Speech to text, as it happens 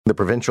The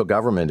provincial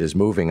government is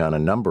moving on a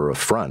number of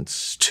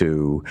fronts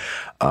to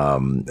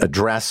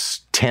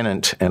address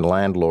tenant and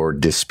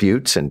landlord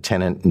disputes and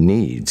tenant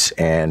needs.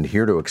 And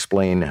here to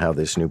explain how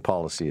this new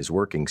policy is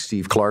working,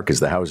 Steve Clark is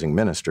the Housing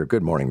Minister.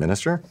 Good morning,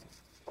 Minister.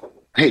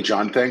 Hey,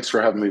 John, thanks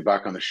for having me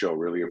back on the show.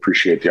 Really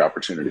appreciate the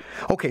opportunity.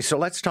 Okay, so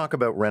let's talk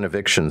about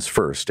renovictions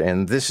first.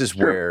 And this is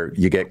where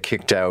you get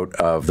kicked out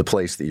of the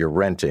place that you're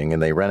renting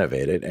and they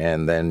renovate it,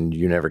 and then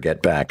you never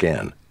get back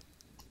in.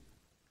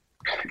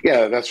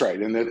 Yeah, that's right.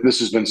 And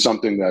this has been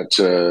something that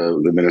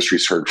the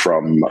ministry's heard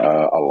from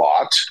a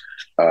lot.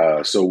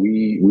 So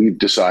we've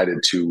decided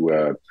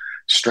to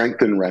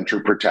strengthen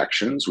renter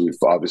protections.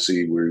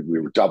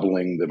 We're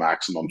doubling the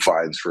maximum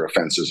fines for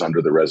offenses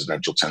under the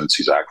Residential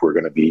Tenancies Act. We're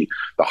going to be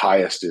the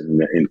highest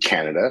in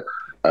Canada.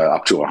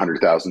 Up to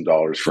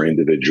 $100,000 for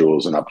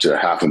individuals and up to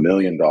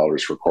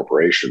 $500,000 for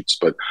corporations.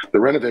 But the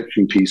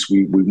renovation piece,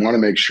 we want to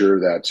make sure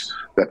that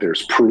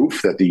there's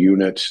proof that the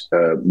unit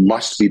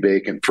must be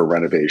vacant for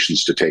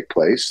renovations to take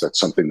place. That's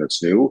something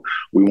that's new.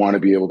 We want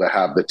to be able to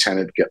have the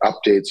tenant get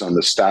updates on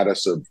the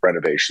status of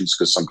renovations,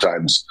 because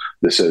sometimes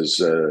this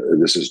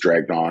is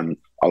dragged on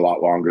a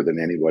lot longer than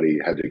anybody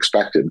had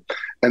expected.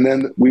 And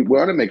then we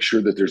want to make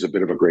sure that there's a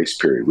bit of a grace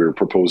period. We're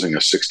proposing a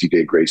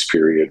 60-day grace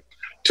period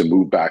to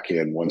move back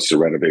in once the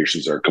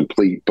renovations are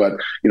complete. But,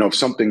 if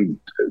something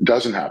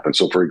doesn't happen,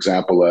 so for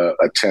example, a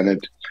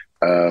tenant,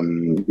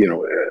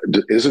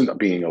 isn't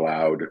being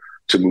allowed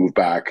to move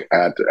back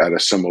at a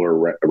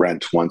similar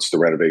rent once the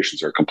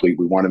renovations are complete,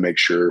 we want to make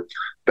sure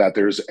that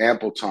there's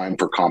ample time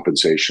for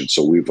compensation.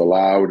 So we've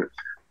allowed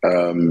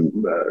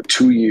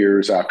 2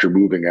 years after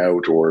moving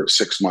out or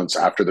 6 months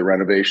after the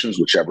renovations,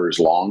 whichever is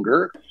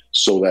longer,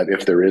 so that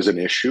if there is an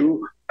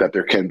issue, that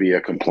there can be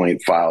a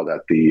complaint filed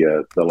at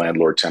the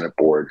Landlord Tenant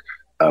Board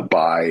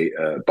by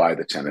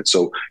the tenant.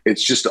 So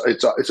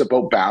it's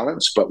about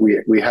balance. But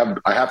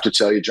I have to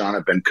tell you, John,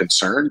 I've been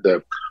concerned.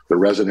 The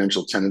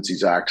Residential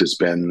Tenancies Act has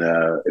been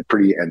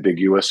pretty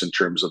ambiguous in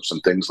terms of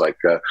some things like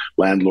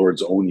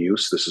landlord's own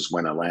use. This is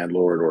when a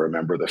landlord or a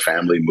member of the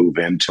family move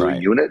into a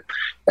unit,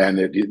 and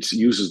it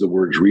uses the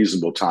words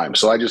reasonable time.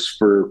 So I just,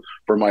 for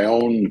my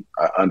own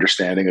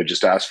understanding, I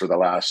just asked for the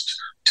last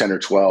 10 or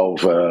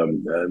 12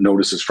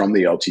 notices from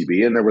the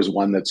LTB, and there was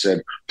one that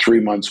said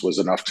 3 months was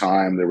enough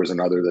time. There was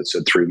another that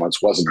said 3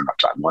 months wasn't enough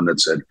time. One that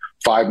said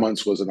 5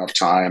 months was enough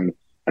time.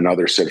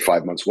 Another said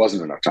 5 months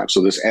wasn't enough time.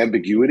 So this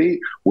ambiguity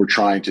we're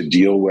trying to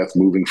deal with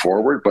moving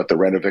forward. But the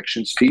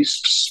renovictions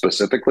piece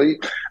specifically,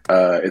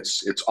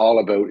 it's all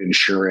about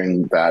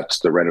ensuring that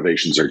the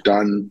renovations are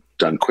done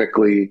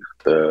quickly.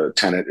 The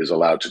tenant is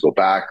allowed to go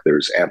back.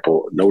 There's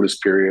ample notice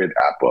period,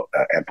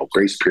 ample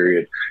grace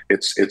period.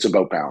 It's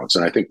about balance.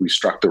 And I think we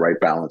struck the right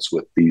balance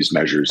with these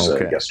measures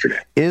yesterday.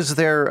 Is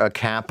there a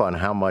cap on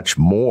how much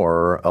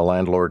more a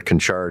landlord can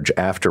charge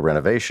after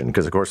renovation?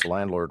 Because, of course, the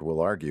landlord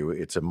will argue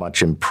it's a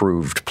much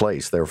improved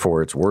place,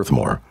 therefore it's worth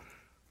more.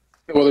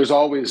 Well, there's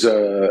always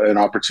an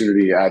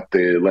opportunity at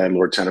the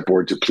Landlord Tenant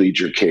Board to plead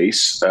your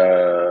case,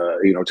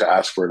 to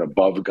ask for an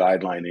above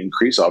guideline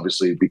increase.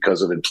 Obviously,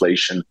 because of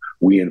inflation,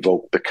 we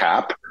invoked the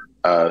cap.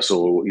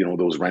 So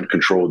those rent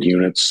controlled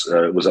units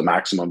was a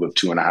maximum of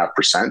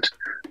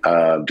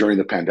 2.5%. During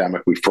the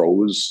pandemic, we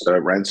froze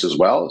rents as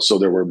well. So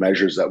there were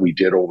measures that we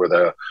did over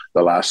the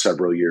last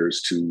several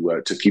years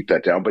to keep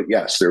that down. But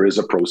yes, there is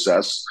a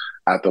process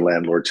at the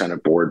Landlord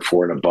Tenant Board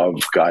for an above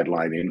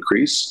guideline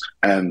increase,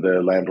 and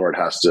the landlord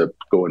has to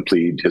go and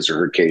plead his or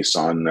her case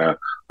on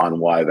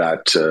why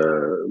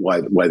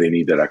they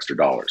need that extra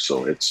dollar.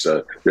 So it's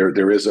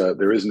there is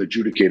an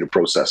adjudicated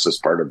process as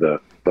part of the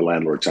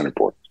Landlord Tenant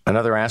Board.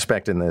 Another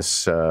aspect in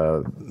this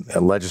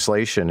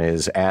legislation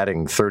is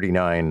adding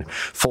 39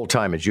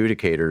 full-time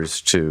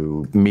adjudicators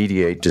to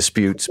mediate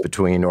disputes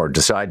or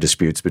decide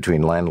disputes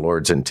between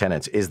landlords and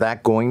tenants. Is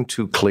that going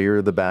to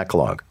clear the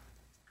backlog?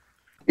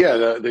 Yeah,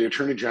 the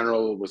Attorney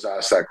General was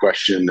asked that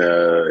question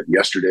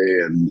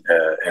yesterday, and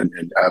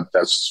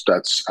that's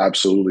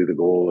absolutely the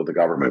goal of the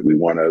government. We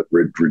want to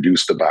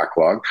reduce the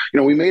backlog.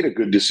 We made a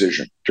good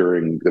decision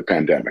during the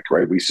pandemic,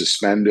 right? We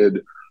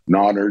suspended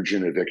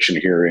non-urgent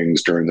eviction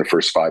hearings during the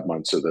first 5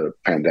 months of the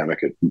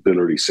pandemic. It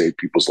literally saved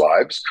people's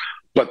lives.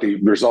 But the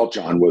result,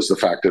 John, was the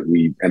fact that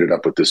we ended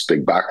up with this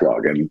big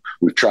backlog, and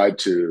we've tried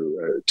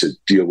to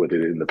deal with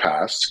it in the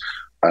past.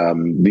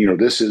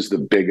 This is the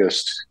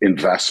biggest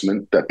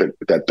investment that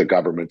the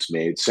government's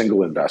made,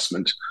 single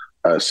investment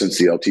since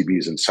the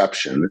LTB's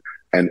inception,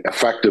 and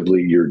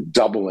effectively you're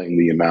doubling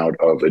the amount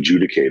of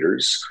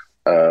adjudicators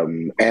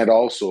and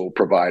also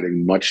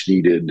providing much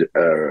needed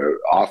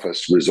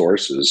office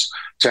resources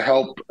to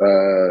help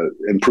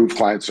improve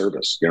client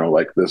service.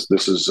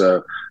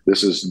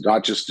 This is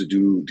not just to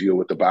deal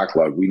with the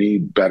backlog. We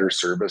need better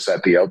service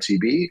at the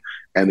LTB,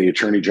 and the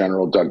Attorney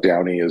General, Doug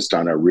Downey, has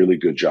done a really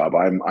good job.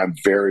 I'm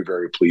very,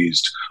 very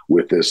pleased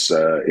with this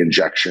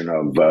injection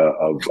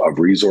of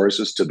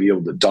resources to be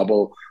able to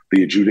double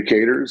the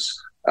adjudicators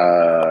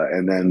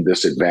and then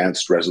this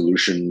advanced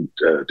resolution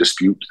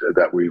dispute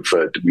that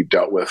we've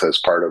dealt with as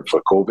part of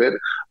COVID.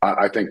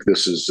 I think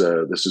this is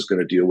going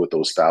to deal with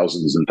those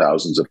thousands and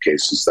thousands of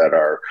cases that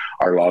are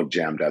log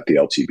jammed at the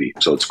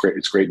LTB. So it's great.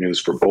 It's great news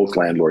for both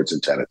landlords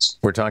and tenants.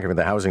 We're talking with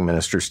the Housing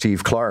Minister,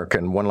 Steve Clark.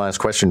 And one last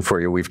question for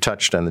you. We've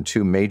touched on the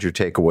two major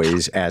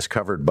takeaways as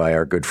covered by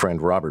our good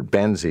friend Robert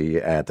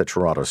Benzie at the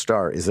Toronto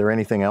Star. Is there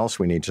anything else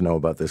we need to know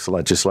about this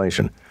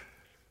legislation?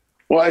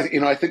 Well,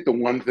 I think the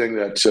one thing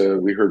that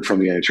we heard from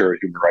the Ontario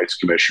Human Rights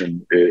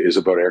Commission is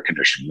about air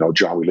conditioning.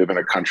 John, we live in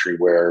a country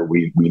where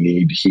we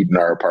need heat in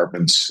our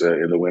apartments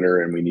in the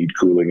winter and we need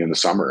cooling in the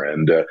summer.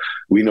 And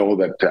we know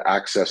that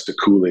access to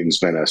cooling has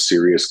been a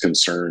serious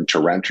concern to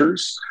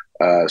renters.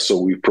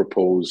 So we've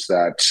proposed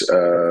that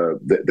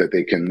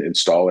they can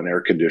install an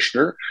air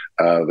conditioner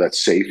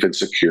that's safe and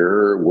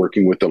secure,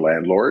 working with the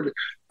landlord.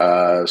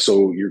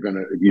 So you're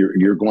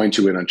going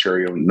to in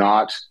Ontario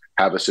not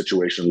have a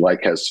situation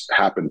like has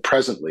happened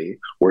presently,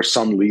 where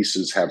some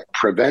leases have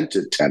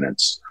prevented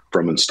tenants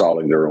from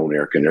installing their own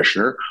air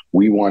conditioner.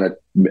 We want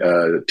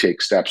to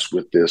take steps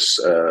with this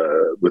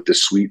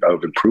suite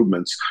of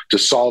improvements to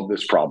solve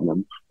this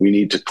problem. We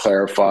need to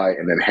clarify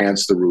and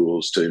enhance the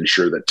rules to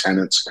ensure that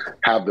tenants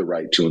have the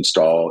right to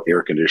install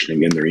air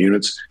conditioning in their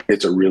units.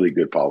 It's a really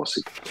good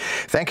policy.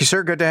 Thank you,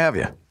 sir. Good to have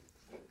you.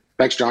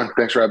 Thanks, John.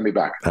 Thanks for having me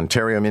back.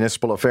 Ontario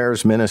Municipal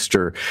Affairs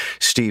Minister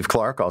Steve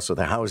Clark, also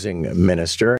the Housing Minister.